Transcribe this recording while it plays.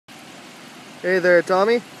Hey there,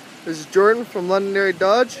 Tommy. This is Jordan from Londonderry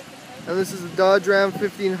Dodge, and this is the Dodge Ram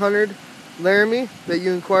 1500 Laramie that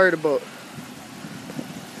you inquired about.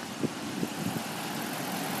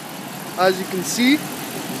 As you can see,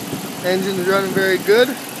 engine is running very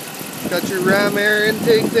good. Got your Ram air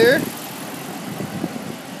intake there.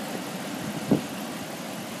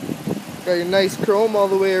 Got your nice chrome all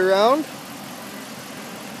the way around.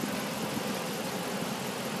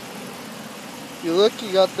 If you look,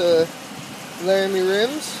 you got the Laramie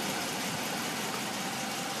rims.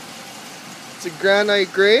 It's a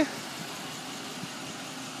granite gray. You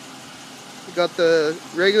got the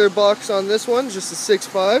regular box on this one, just a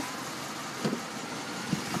 6.5.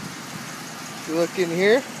 If you look in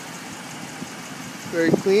here,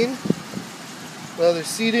 very clean. Leather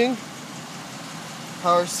seating,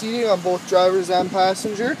 power seating on both drivers and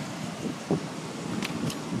passenger.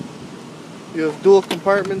 You have dual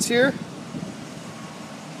compartments here.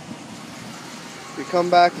 We come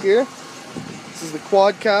back here. This is the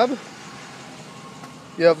quad cab.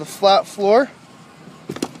 You have the flat floor,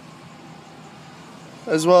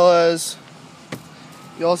 as well as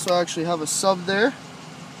you also actually have a sub there.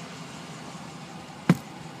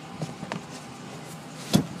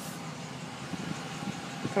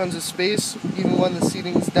 Tons of space, even when the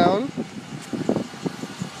seating is down.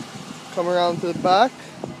 Come around to the back.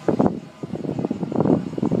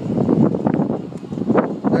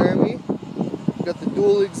 Laramie. You got the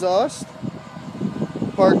dual exhaust.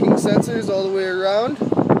 Parking sensors all the way around.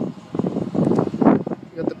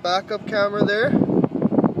 You got the backup camera there.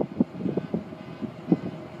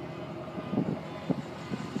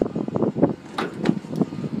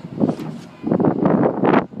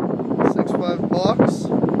 Box.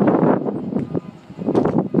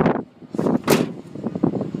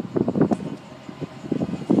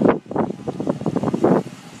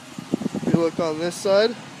 If you look on this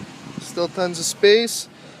side, still tons of space.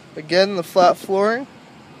 Again, the flat flooring.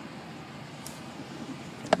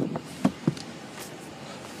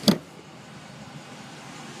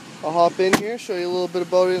 I'll hop in here, show you a little bit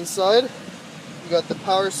about it inside. You got the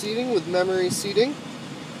power seating with memory seating.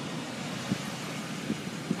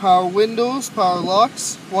 Power windows, power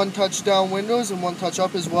locks, one touch down windows and one touch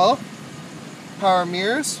up as well. Power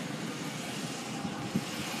mirrors.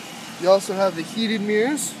 You also have the heated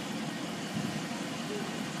mirrors.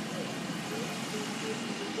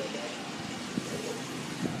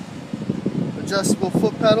 Adjustable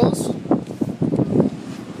foot pedals.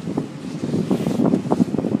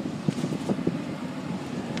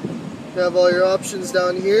 You have all your options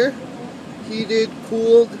down here. Heated,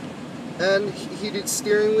 cooled, and heated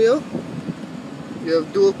steering wheel. You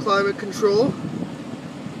have dual climate control,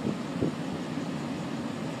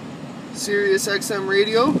 Sirius XM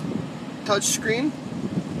radio, touch screen.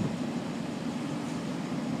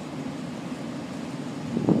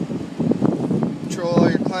 Control all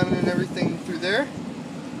your climate and everything through there.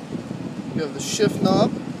 You have the shift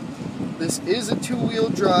knob. This is a two-wheel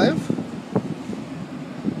drive.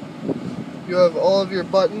 You have all of your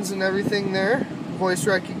buttons and everything there. Voice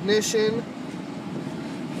recognition,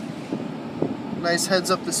 nice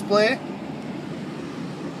heads-up display. You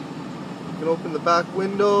can open the back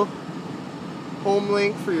window, home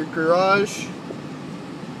link for your garage.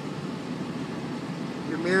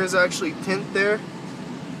 Your mirrors actually tint there.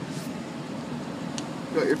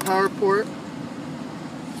 You got your power port.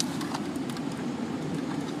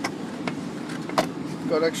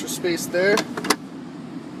 Got extra space there.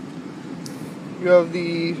 You have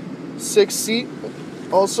the 6th seat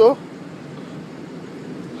also.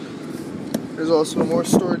 There's also more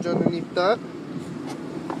storage underneath that.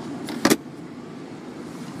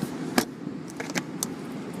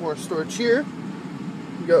 More storage here.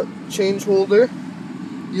 You got change holder,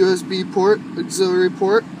 USB port, auxiliary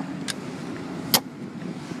port.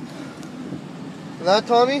 And that,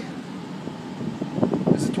 Tommy,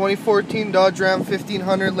 is a 2014 Dodge Ram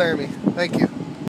 1500 Laramie. Thank you.